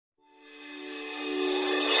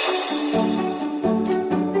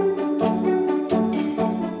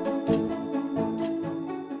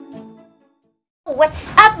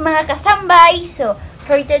What's up mga kasambay? So,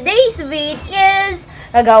 for today's vid is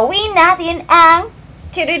gagawin natin ang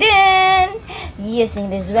tududun!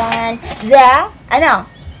 Using this one,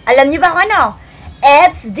 alam niyo ba kung ano?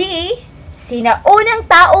 It's the Sinaunang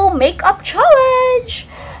Tao Makeup Challenge!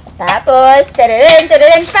 Tapos,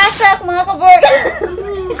 tududun, pasok mga kaborg!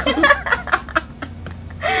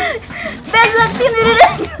 Pasok,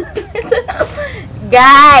 tududun!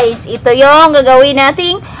 Guys, ito yung gagawin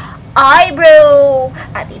nating eyebrow.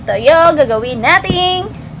 At ito yung gagawin nating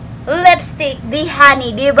lipstick, the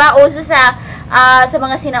honey. Diba? Uso sa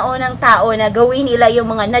mga sinaunang tao na gawin nila yung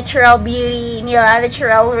mga natural beauty nila,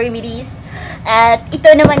 natural remedies. At ito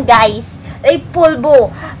naman guys, ay pulbo.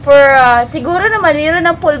 For, siguro naman, meron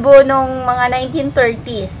ng pulbo nung mga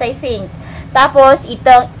 1930s, I think. Tapos,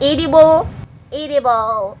 itong edible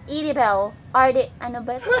edible oil.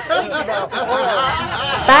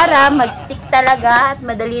 Para mag-stick talaga at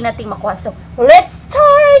madali nating makuha. So, let's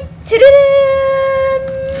start!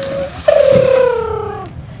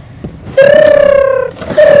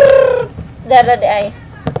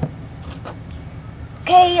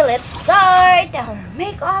 Okay, let's start our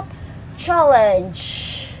makeup challenge.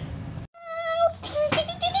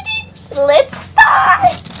 Let's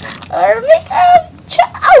start our makeup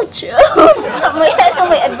ouch!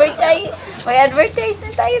 may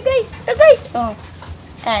advertisement tayo guys. Ito guys. Oh.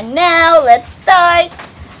 And now, let's start.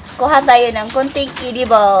 Kuha tayo ng kunting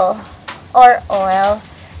edible or oil.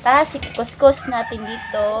 Tapos, ikuskus natin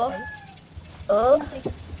dito. Oh.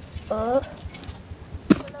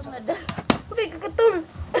 Walang madal. Okay, kakatul.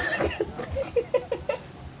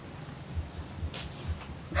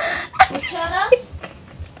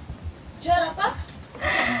 Jara pa?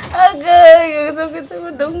 Agay, yung sakit sa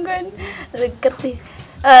madunggan. Nagkat eh.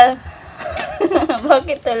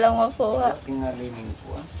 Bakit walang makuha? Tingalinin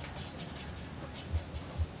po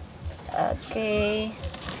Okay.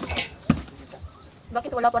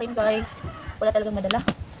 Bakit wala pa rin guys? Wala talagang madala?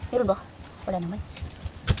 Meron ba? Wala naman.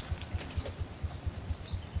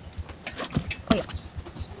 Kuya.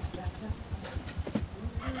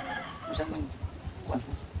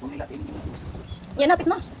 Yan, napit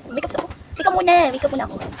na. Make up sa ako. Make up muna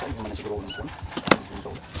ako.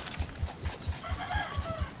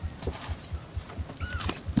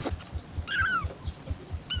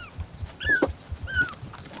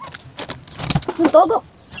 Yung togo.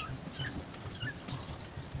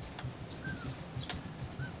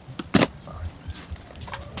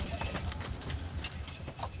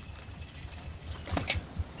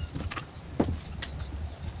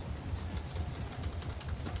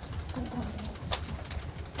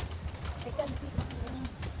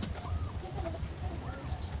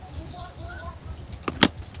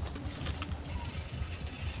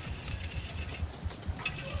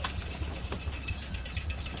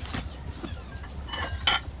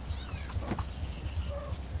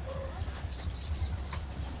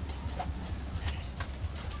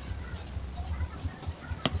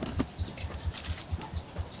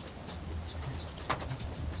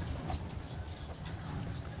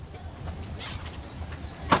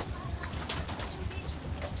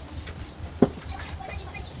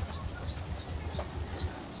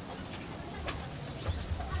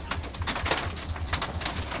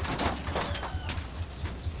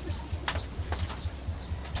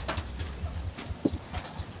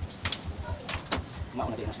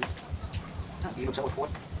 Mauna din na siya. Ilog sa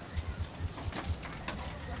utpot.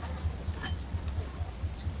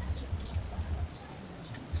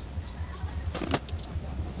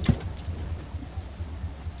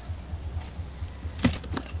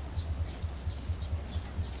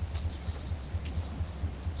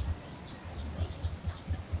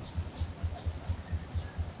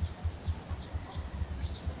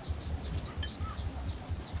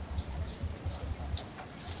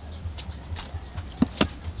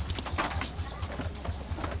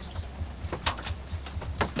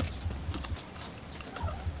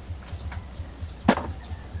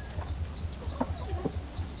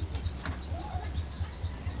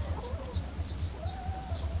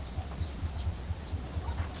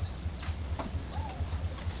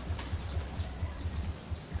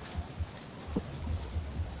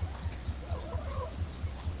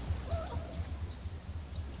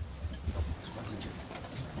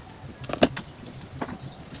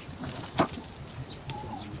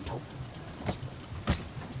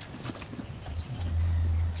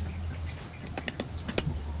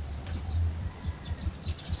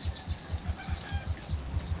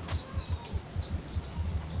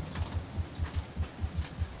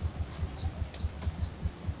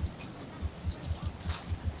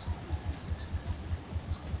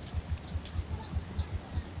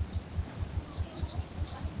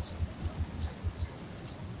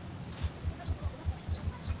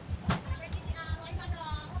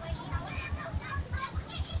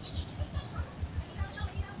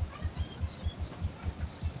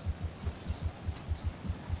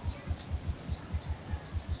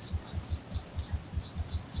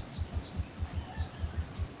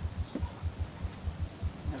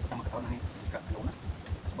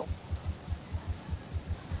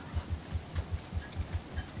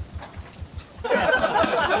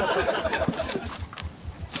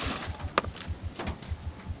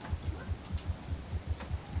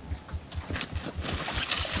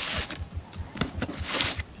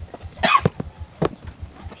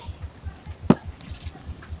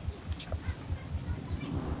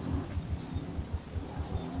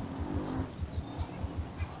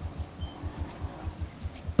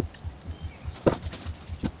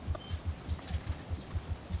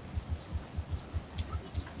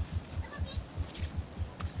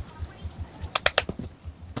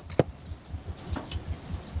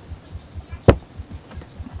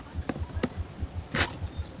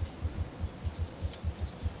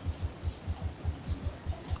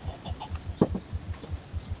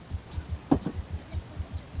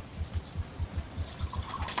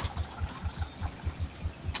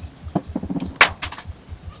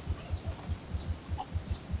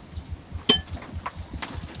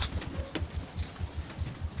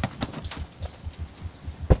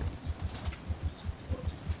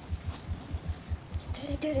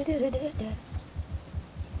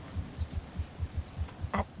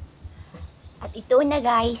 At ito na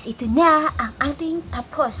guys, ito na ang ating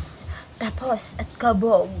tapos at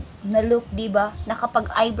kabog na look, diba?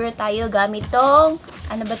 Nakapag-eyebrow tayo gamit tong,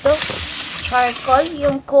 ano ba to? Charcoal,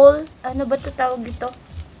 yung coal, ano ba to tawag dito?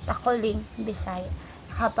 Takoling, Bisaya.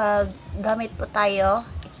 Kapag gamit po tayo,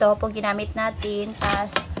 ito po ginamit natin,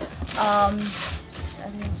 tas,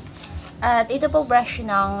 at ito po brush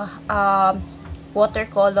ng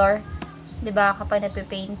watercolor, diba? Kapag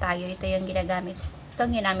nagpe-paint tayo, ito yung ginagamit. Ito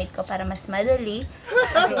ang ginamit ko para mas madali.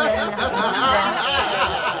 Kasi gano'n ako mag-brush.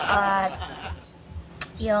 At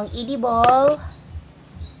yung edible,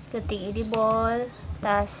 kunting edible,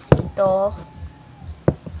 tas ito,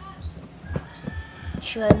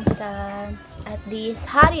 Chunsan, at this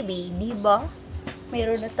Haribe, diba?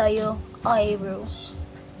 Mayroon na tayo eyebrow.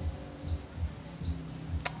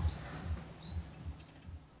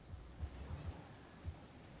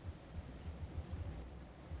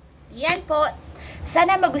 Yan po.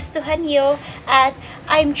 Sana magustuhan niyo at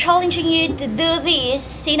I'm challenging you to do this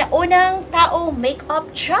Sinaunang Tao Makeup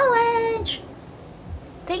Challenge.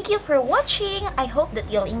 Thank you for watching. I hope that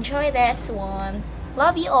you'll enjoy this one.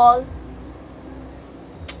 Love you all.